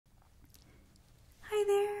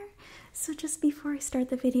there! So just before I start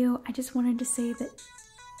the video, I just wanted to say that...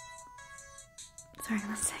 Sorry,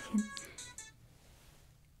 1 second.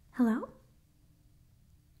 Hello?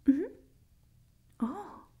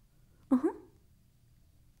 Oh.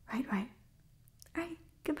 Right. Alright,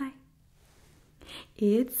 goodbye.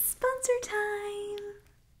 It's sponsor time!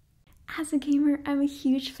 As a gamer, I'm a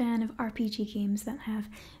huge fan of RPG games that have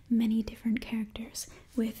many different characters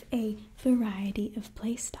with a variety of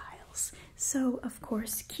playstyles. So, of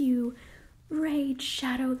course, cue Raid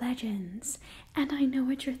Shadow Legends. And I know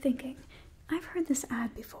what you're thinking. I've heard this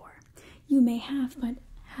ad before. You may have, but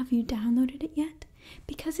have you downloaded it yet?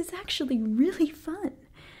 Because it's actually really fun.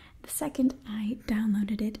 The second I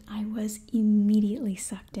downloaded it, I was immediately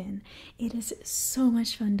sucked in. It is so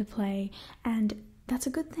much fun to play, and that's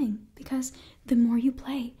a good thing, because the more you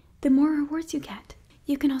play, the more rewards you get.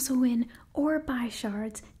 You can also win or buy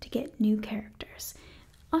shards to get new characters.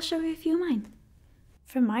 I'll show you a few of mine.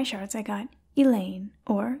 From my shards, I got Elaine,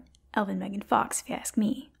 or Elven Megan Fox if you ask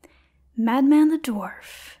me, Madman the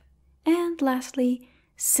Dwarf, and lastly,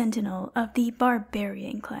 Sentinel of the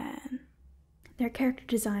Barbarian Clan. Their character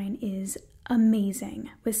design is amazing,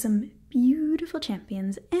 with some beautiful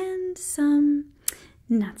champions and some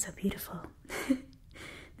not so beautiful.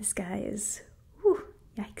 This guy is, whew,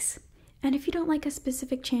 yikes. And if you don't like a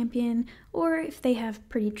specific champion, or if they have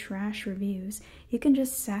pretty trash reviews, you can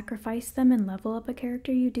just sacrifice them and level up a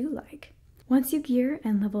character you do like. Once you gear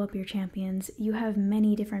and level up your champions, you have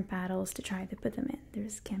many different battles to try to put them in.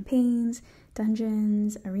 There's campaigns,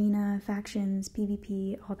 dungeons, arena, factions,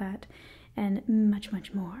 PvP, all that, and much,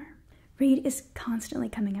 much more. Raid is constantly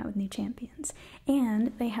coming out with new champions,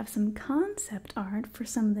 and they have some concept art for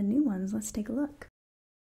some of the new ones. Let's take a look.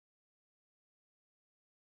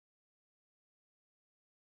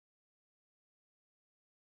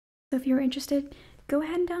 So if you're interested, go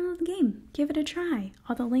ahead and download the game. Give it a try.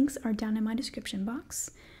 All the links are down in my description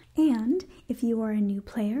box. And if you are a new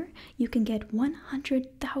player, you can get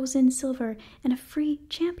 100,000 silver and a free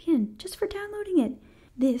champion just for downloading it.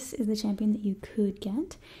 This is the champion that you could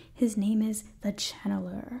get. His name is the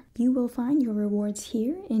Channeler. You will find your rewards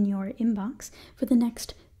here in your inbox for the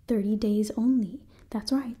next 30 days only.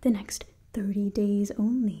 That's right, the next 30 days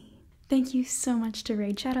only. Thank you so much to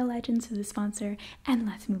Raid Shadow Legends for the sponsor, and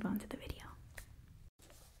let's move on to the video.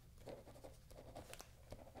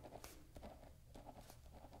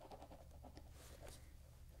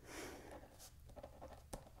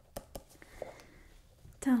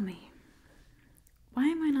 Tell me, why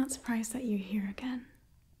am I not surprised that you're here again?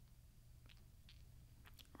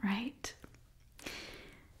 Right?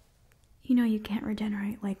 You know you can't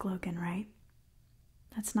regenerate like Logan, right?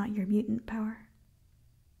 That's not your mutant power.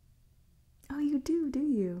 Oh, you do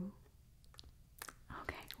you?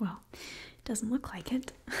 Okay, well, it doesn't look like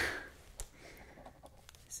it.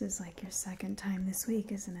 This is like your second time this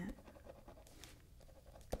week, isn't it?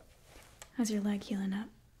 How's your leg healing up?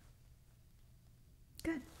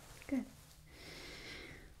 Good.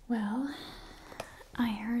 Well, I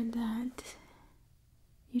heard that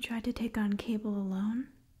you tried to take on Cable alone.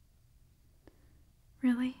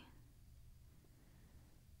 Really?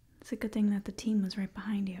 It's a good thing that the team was right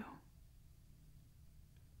behind you.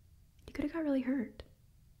 You could have got really hurt.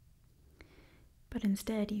 But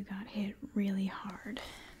instead, you got hit really hard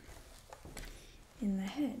in the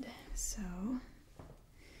head. So,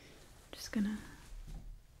 just gonna...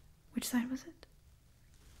 Which side was it?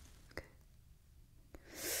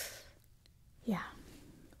 Yeah.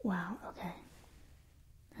 Wow, okay.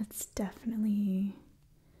 That's definitely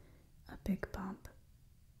a big bump.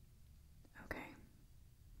 Okay.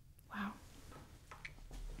 Wow.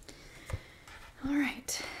 All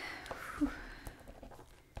right.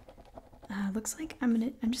 Looks like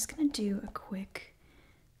I'm just gonna do a quick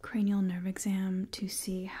cranial nerve exam to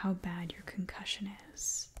see how bad your concussion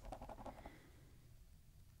is.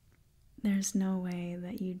 There's no way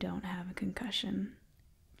that you don't have a concussion.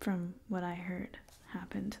 From what I heard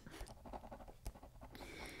happened.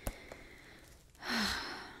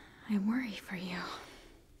 I worry for you.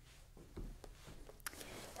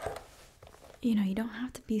 You know, you don't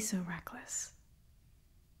have to be so reckless.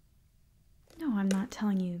 No, I'm not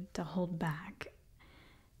telling you to hold back.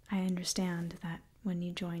 I understand that when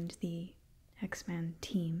you joined the X-Men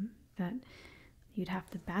team that you'd have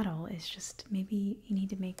to battle. It's just maybe you need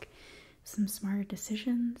to make some smarter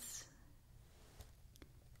decisions.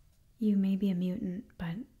 You may be a mutant,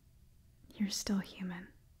 but you're still human.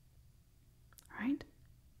 Right?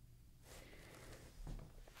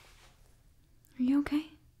 Are you okay?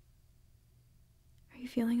 Are you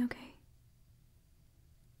feeling okay?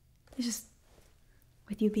 It's just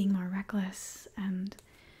with you being more reckless, and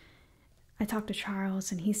I talked to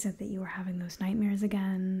Charles and he said that you were having those nightmares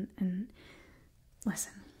again. And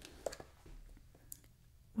listen,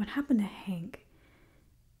 what happened to Hank,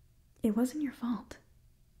 it wasn't your fault.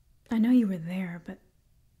 I know you were there, but...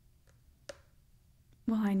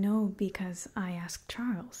 Well, I know because I asked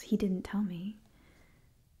Charles. He didn't tell me.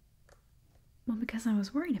 Well, because I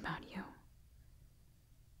was worried about you.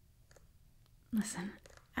 Listen,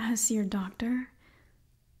 as your doctor,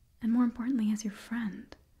 and more importantly, as your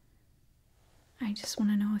friend, I just want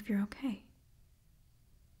to know if you're okay.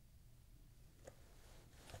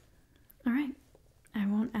 All right, I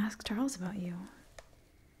won't ask Charles about you.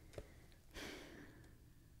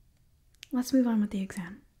 Let's move on with the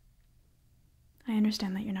exam. I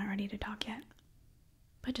understand that you're not ready to talk yet,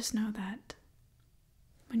 but just know that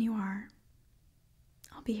when you are,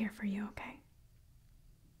 I'll be here for you, okay?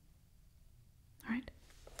 All right?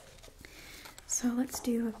 So let's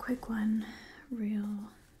do a quick one, real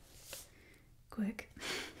quick.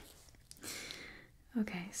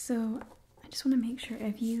 Okay, so I just want to make sure,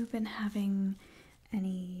 have you been having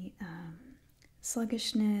any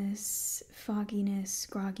sluggishness, fogginess,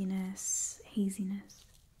 grogginess, haziness?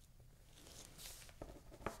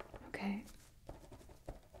 Okay.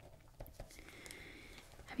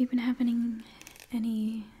 Have you been having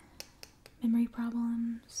any memory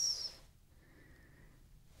problems?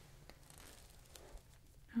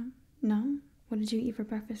 No? What did you eat for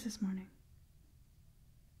breakfast this morning?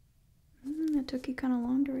 That took you kind of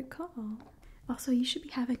long to recall. Also, you should be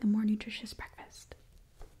having a more nutritious breakfast.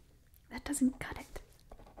 That doesn't cut it.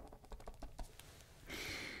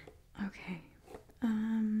 Okay.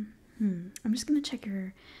 I'm just gonna check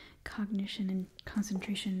your cognition and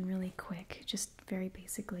concentration really quick, just very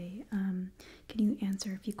basically. Can you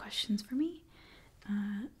answer a few questions for me?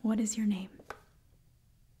 What is your name?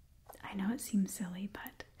 I know it seems silly,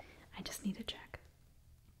 but I just need to check.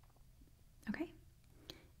 Okay.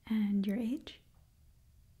 And your age?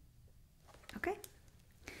 Okay.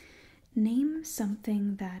 Name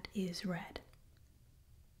something that is red.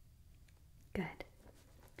 Good.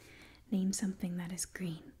 Name something that is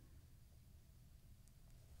green.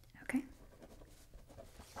 Okay.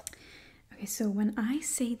 Okay, so when I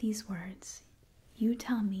say these words, you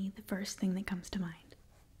tell me the first thing that comes to mind.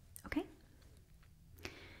 Okay?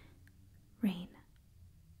 Rain.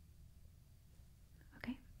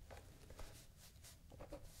 Okay?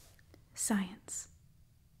 Science.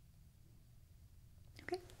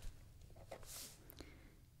 Okay?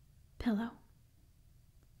 Pillow.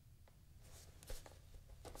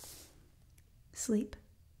 Sleep.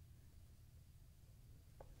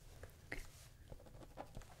 Okay.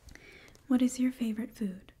 What is your favorite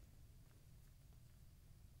food?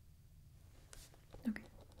 Okay.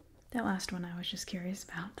 That last one I was just curious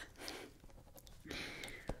about.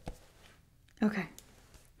 Okay.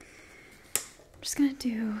 I'm just gonna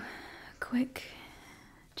do a quick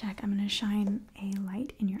check. I'm gonna shine a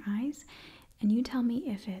light in your eyes, and you tell me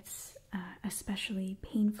if it's especially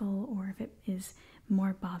painful or if it is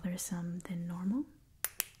more bothersome than normal.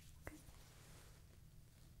 Okay.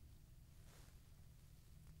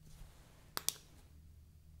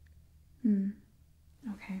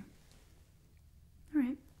 Okay. All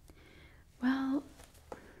right. Well,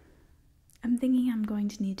 I'm thinking I'm going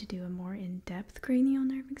to need to do a more in-depth cranial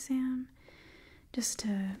nerve exam just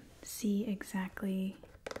to see exactly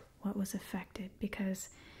what was affected, because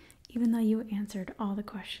even though you answered all the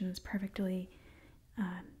questions perfectly,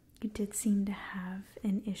 you did seem to have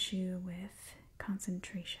an issue with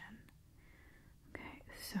concentration. Okay,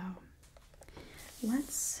 so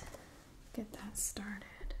let's get that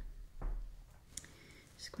started.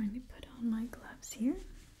 Just going to put on my gloves here.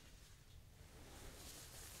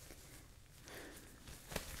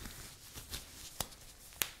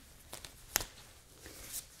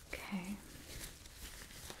 Okay.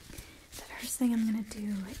 The first thing I'm going to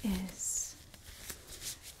do is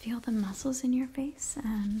feel the muscles in your face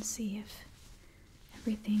and see if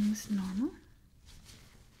everything's normal.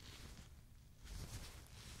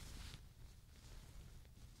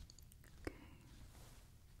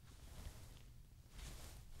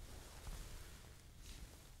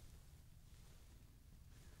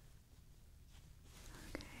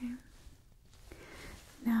 Okay.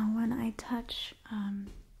 Now when I touch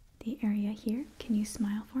the area here, can you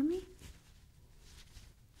smile for me?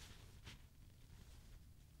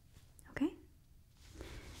 Okay.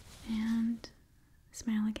 And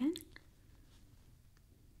smile again.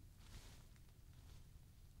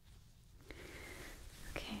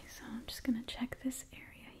 Okay, so I'm just gonna check this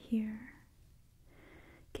area here.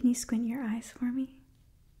 Can you squint your eyes for me?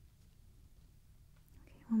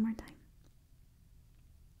 Okay, one more time.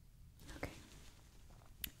 Okay.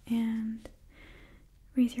 And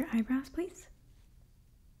raise your eyebrows, please?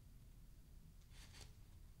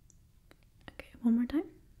 Okay, one more time.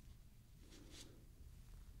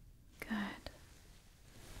 Good.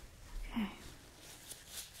 Okay. I'm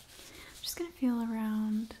just gonna feel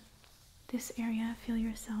around this area. Feel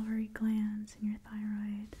your salivary glands and your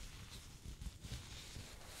thyroid.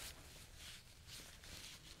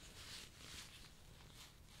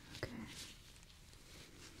 Okay.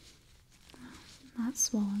 Well, not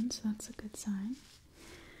swollen, so that's a good sign.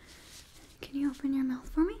 Can you open your mouth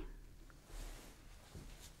for me?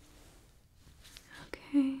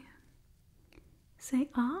 Okay. Say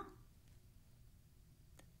ah.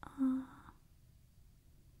 Ah.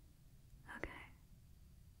 Okay.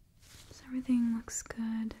 So everything looks good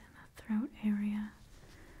in the throat area.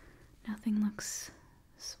 Nothing looks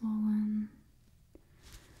swollen.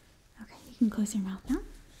 Okay, you can close your mouth now.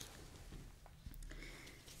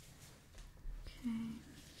 Okay.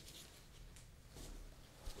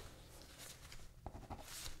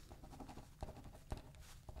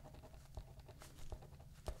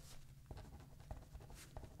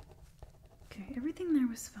 Okay, everything there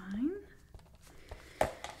was fine.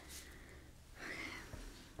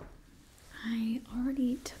 I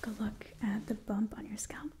already took a look at the bump on your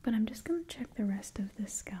scalp, but I'm just going to check the rest of the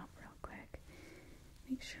scalp real quick.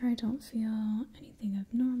 Make sure I don't feel anything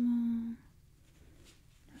abnormal.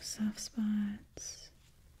 No soft spots.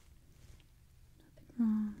 Nothing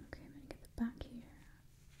wrong. Okay, I'm going to get the back here.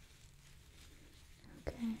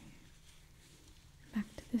 Okay. Back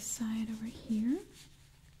to this side over here.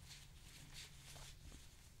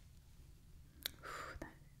 Ooh,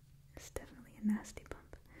 that is definitely a nasty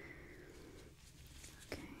bump.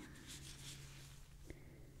 Okay.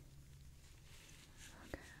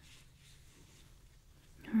 Okay.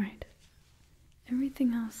 Alright.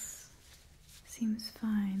 Everything else seems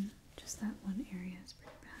fine. Just that one area is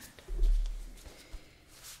pretty bad.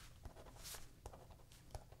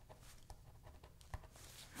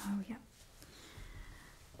 Oh, yeah.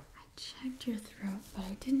 I checked your throat, but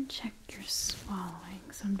I didn't check your swallowing,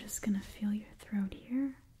 so I'm just gonna feel your throat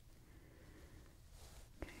here.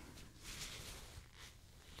 Okay.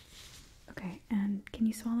 Okay, and can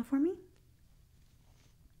you swallow for me?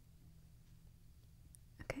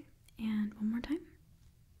 Okay, and one more time.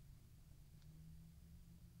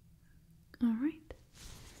 Alright.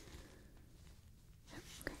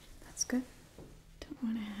 Okay, that's good. Don't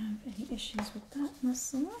want to have any issues with that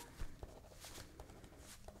muscle.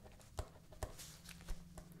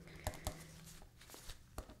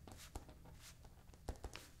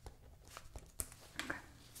 Okay.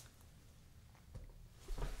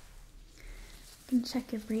 You can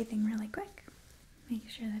check your breathing really quick. Make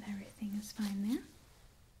sure that everything is fine there.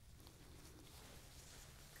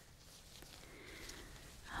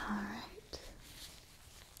 Alright.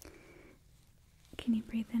 Can you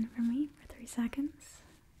breathe in for me for 3 seconds?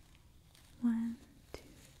 1, 2,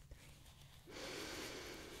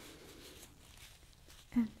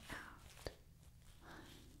 3. And out. 1,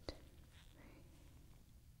 2,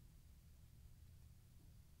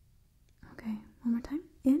 3. Okay, one more time.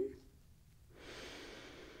 In.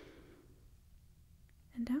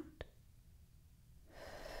 And out.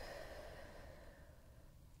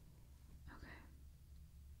 Okay.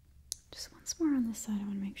 Just once more on this side. I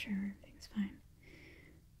want to make sure everything's fine.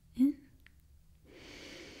 In.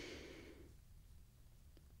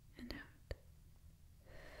 And out.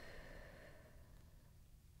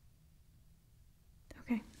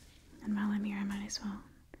 Okay. And while I'm here, I might as well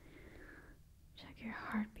check your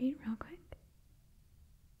heartbeat real quick.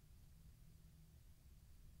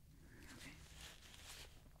 Okay.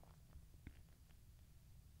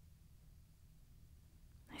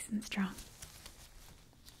 Nice and strong.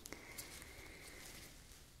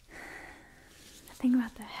 The thing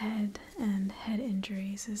about the head and head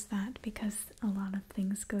injuries is that because a lot of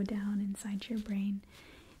things go down inside your brain,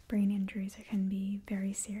 brain injuries can be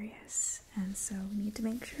very serious, and so we need to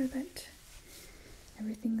make sure that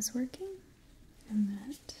everything's working and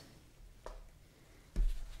that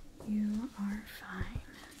you are fine.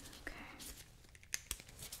 Okay.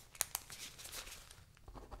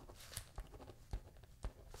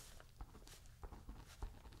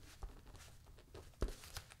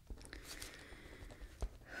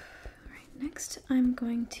 Alright, next I'm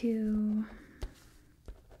going to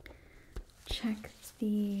check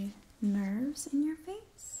the nerves in your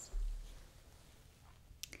face.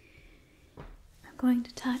 I'm going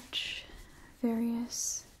to touch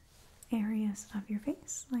various areas of your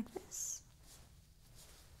face like this.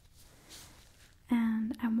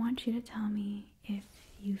 And I want you to tell me if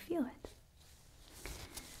you feel it.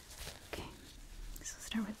 Okay, so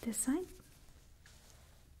start with this side.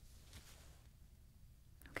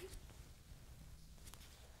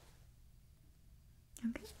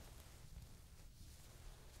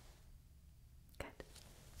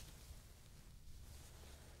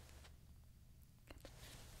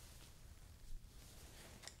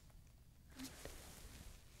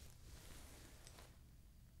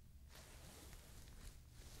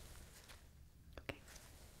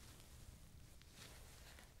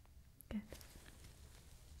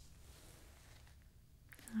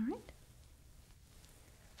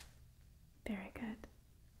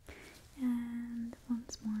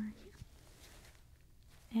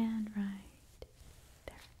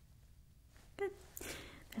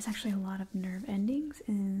 there's actually a lot of nerve endings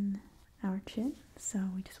in our chin, so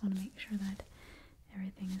we just want to make sure that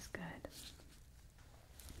everything is good.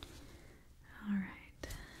 Alright.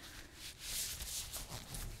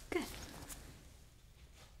 Good.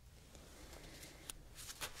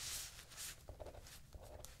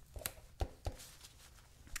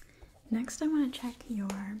 Next, I want to check your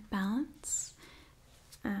balance.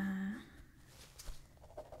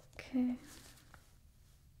 Okay.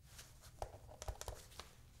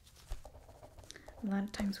 A lot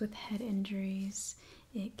of times with head injuries,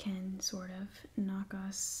 it can sort of knock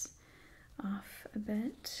us off a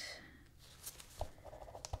bit,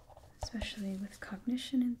 especially with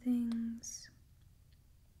cognition and things.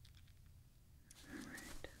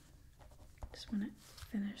 Alright. Just want to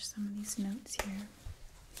finish some of these notes here.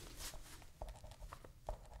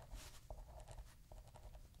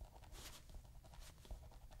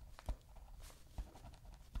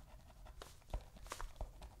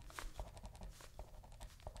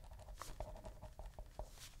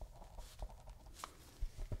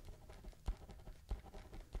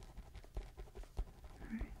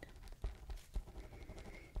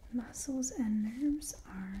 Muscles and nerves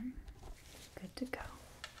are good to go.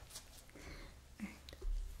 All right.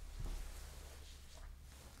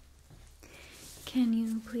 Can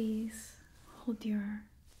you please hold your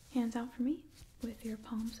hands out for me with your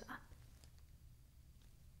palms up?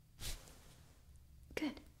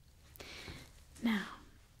 Good. Now,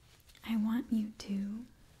 I want you to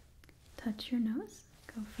touch your nose.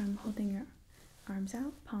 Go from holding your arms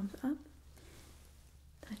out, palms up,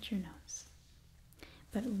 touch your nose.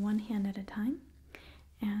 But one hand at a time,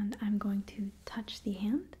 and I'm going to touch the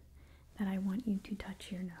hand that I want you to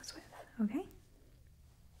touch your nose with, okay?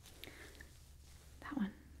 That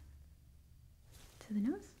one. To the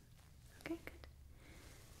nose. Okay, good.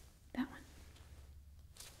 That one.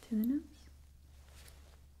 To the nose.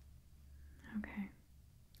 Okay.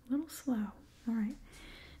 A little slow. All right.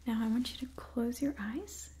 Now I want you to close your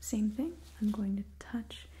eyes. Same thing. I'm going to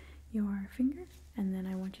touch your finger. And then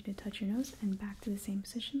I want you to touch your nose and back to the same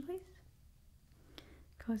position, please.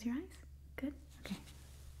 Close your eyes. Good. Okay.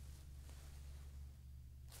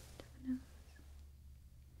 To the nose.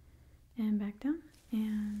 And back down.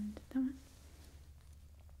 And that one.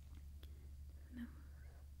 To the nose.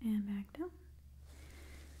 And back down.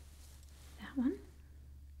 That one.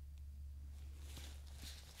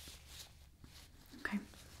 Okay.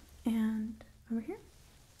 And over here.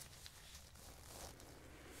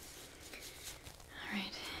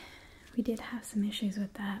 Alright, we did have some issues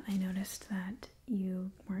with that. I noticed that you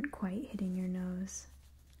weren't quite hitting your nose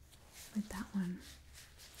with that one.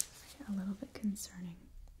 A little bit concerning.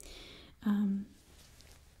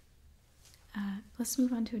 Let's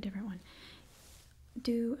move on to a different one.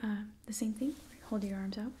 Do the same thing. Hold your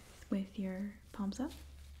arms out with your palms up.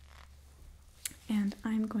 And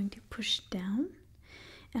I'm going to push down.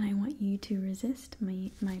 And I want you to resist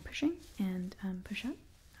my pushing and push up.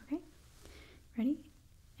 Okay? Ready?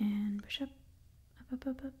 And push up, up, up,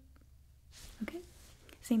 up, up. Okay?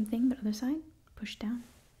 Same thing, but other side. Push down,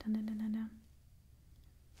 down, down, down, down, down.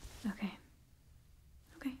 Okay.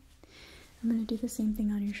 Okay. I'm going to do the same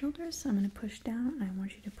thing on your shoulders. I'm going to push down, and I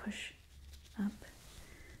want you to push up.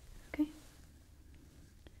 Okay?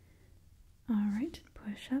 Alright.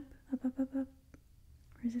 Push up, up, up, up, up.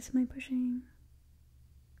 Resist my pushing.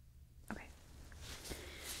 Okay.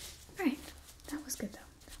 Alright. That was good, though.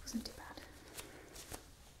 That wasn't too bad.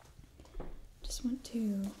 Just want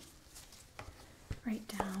to write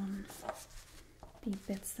down the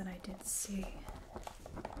bits that I did see.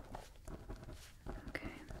 Okay.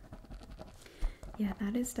 Yeah,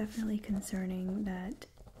 that is definitely concerning. That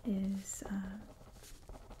is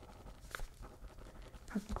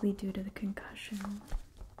probably due to the concussion.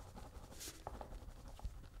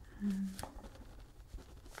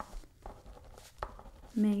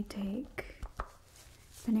 May take,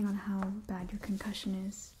 depending on how bad your concussion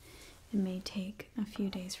is, it may take a few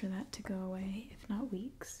days for that to go away, if not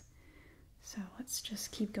weeks. So let's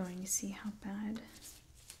just keep going to see how bad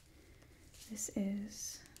this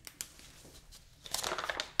is.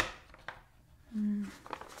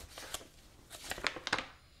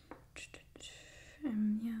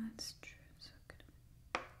 Yeah, that's true. So good.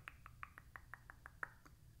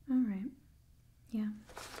 Alright. Yeah.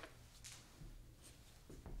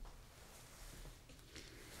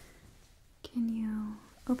 Can you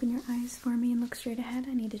open your eyes for me and look straight ahead?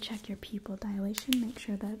 I need to check your pupil dilation, make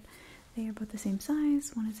sure that they are both the same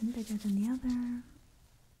size, one isn't bigger than the other.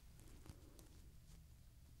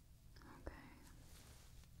 Okay.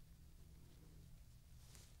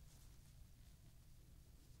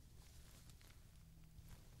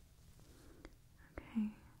 Okay.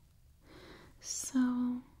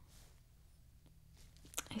 So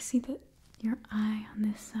I see that your eye on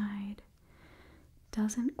this side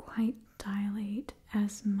doesn't quite dilate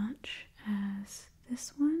as much as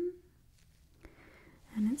this one,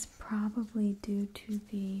 and it's probably due to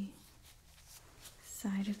the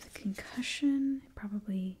side of the concussion. It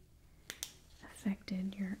probably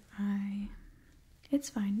affected your eye. It's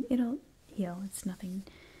fine, it'll heal. It's nothing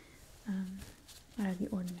out of the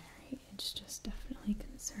ordinary. It's just definitely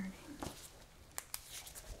concerning.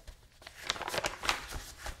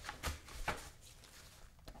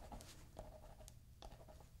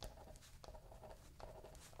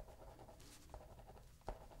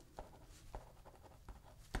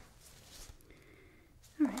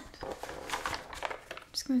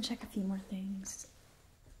 Just going to check a few more things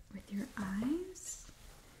with your eyes.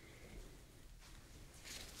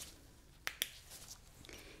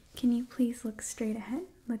 Can you please look straight ahead?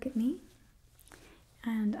 Look at me.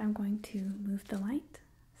 And I'm going to move the light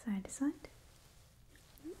side to side.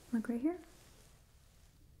 Look right here.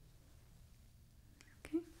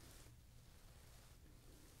 Okay.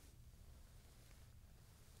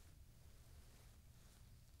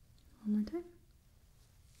 One more time.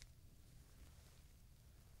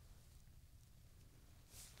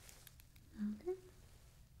 Okay.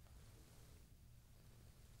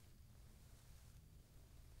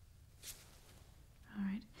 All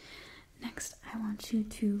right. Next, I want you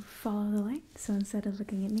to follow the light. So instead of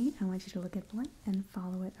looking at me, I want you to look at the light and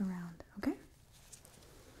follow it around, okay?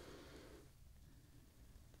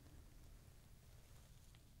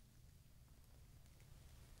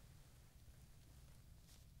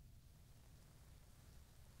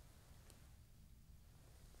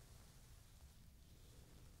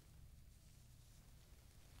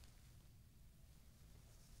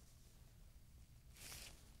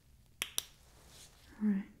 All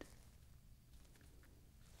right.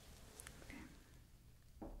 Okay.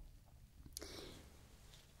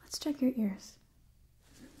 Let's check your ears.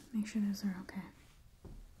 Make sure those are okay.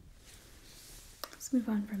 Let's move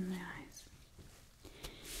on from the eyes.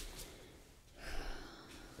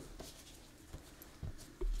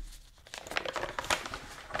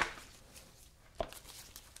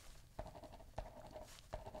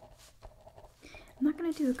 I'm not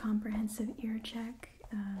going to do a comprehensive ear check.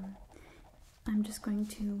 I'm just going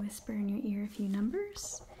to whisper in your ear a few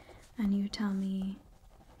numbers, and you tell me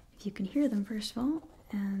if you can hear them first of all,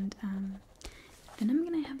 and then I'm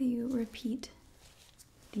going to have you repeat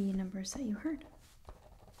the numbers that you heard.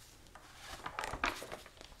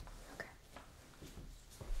 Okay.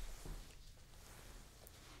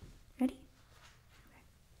 Ready?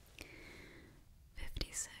 Okay.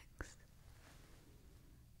 56.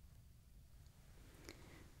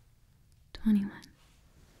 21.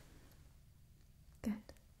 Good.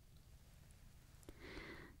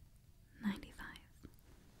 95.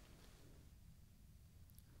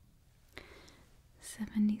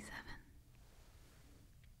 77.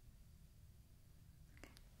 Okay.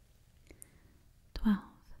 12.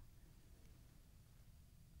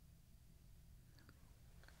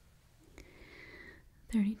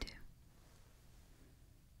 32.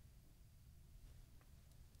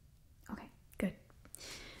 Okay, good.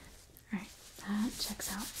 Alright, that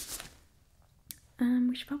checks out.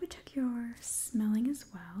 We should probably check your smelling as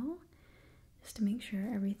well, just to make sure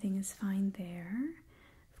everything is fine there.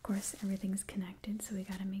 Of course, everything's connected, so we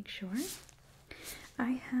gotta make sure.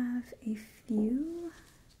 I have a few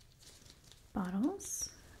bottles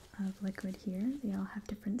of liquid here. They all have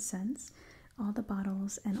different scents. All the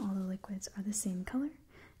bottles and all the liquids are the same color,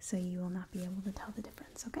 so you will not be able to tell the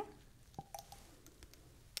difference, okay?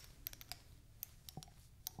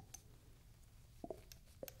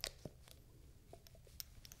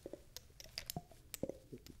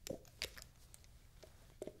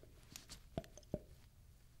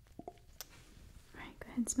 Alright, go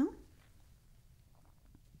ahead and smell.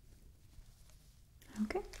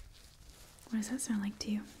 Okay. What does that sound like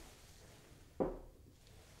to you?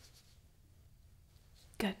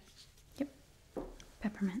 Good. Yep.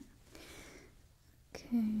 Peppermint.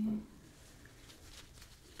 Okay.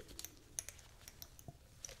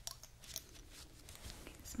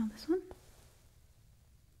 Okay, smell this one.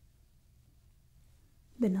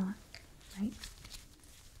 Vanilla, right?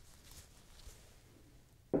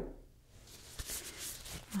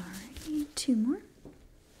 Alrighty, two more.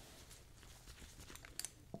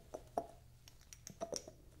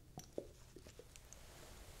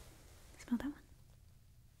 Smell that one.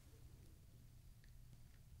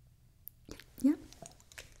 Yep.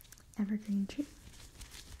 Evergreen tree.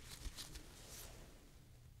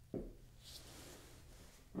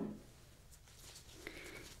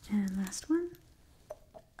 And last one.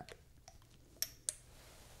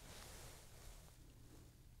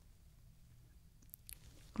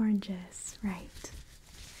 Oranges, right.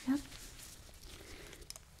 Yep.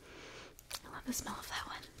 I love the smell of that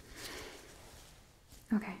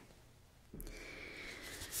one. Okay.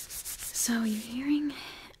 So your hearing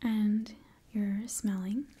and your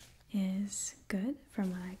smelling is good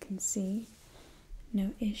from what I can see.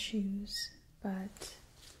 No issues, but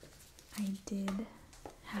I did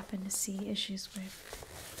happen to see issues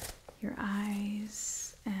with your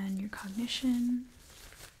eyes and your cognition.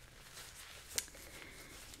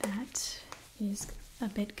 That is a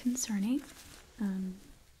bit concerning.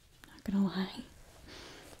 Not gonna lie.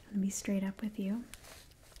 I'm gonna be straight up with you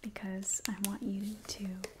because I want you to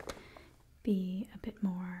be a bit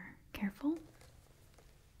more careful.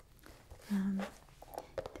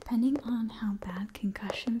 Depending on how bad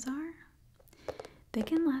concussions are, they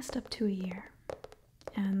can last up to a year,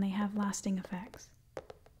 and they have lasting effects.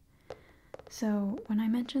 So when I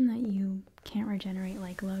mentioned that you can't regenerate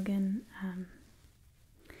like Logan,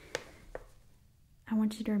 I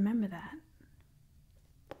want you to remember that.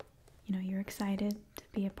 You know, you're excited to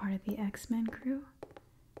be a part of the X-Men crew,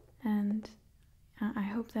 and I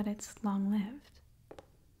hope that it's long-lived.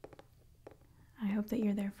 I hope that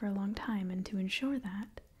you're there for a long time, and to ensure that,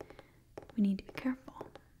 we need to be careful.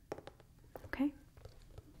 Okay?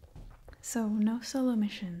 So, no solo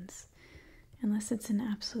missions, unless it's an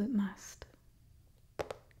absolute must.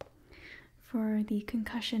 For the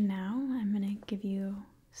concussion now, I'm going to give you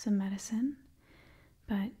some medicine,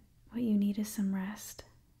 but what you need is some rest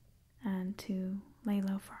and to lay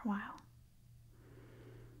low for a while.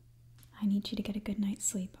 I need you to get a good night's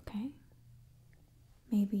sleep, okay?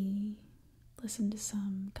 Maybe listen to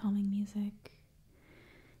some calming music,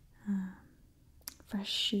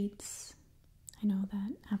 fresh sheets. I know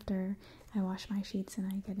that after I wash my sheets and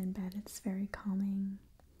I get in bed, it's very calming.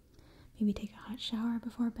 Maybe take a hot shower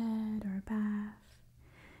before bed or a bath.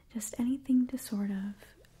 Just anything to sort of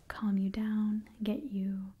calm you down and get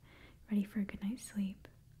you ready for a good night's sleep.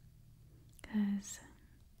 Because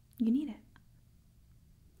you need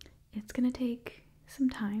it. It's going to take some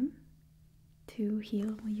time to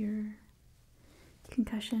heal your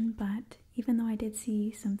concussion, but even though I did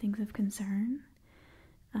see some things of concern,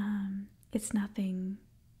 it's nothing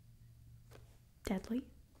deadly,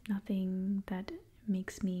 nothing that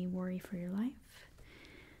makes me worry for your life,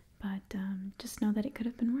 but just know that it could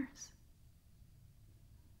have been worse.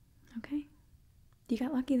 Okay? You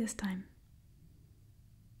got lucky this time.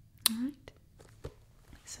 Alright?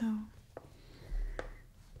 So,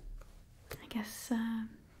 I guess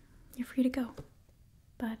you're free to go,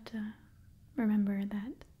 but remember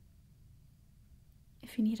that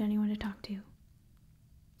if you need anyone to talk to,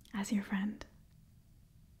 as your friend,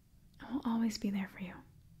 I will always be there for you.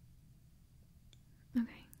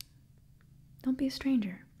 Okay. Don't be a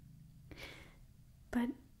stranger. But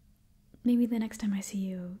maybe the next time I see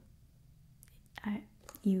you,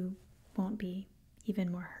 you won't be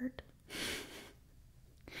even more hurt.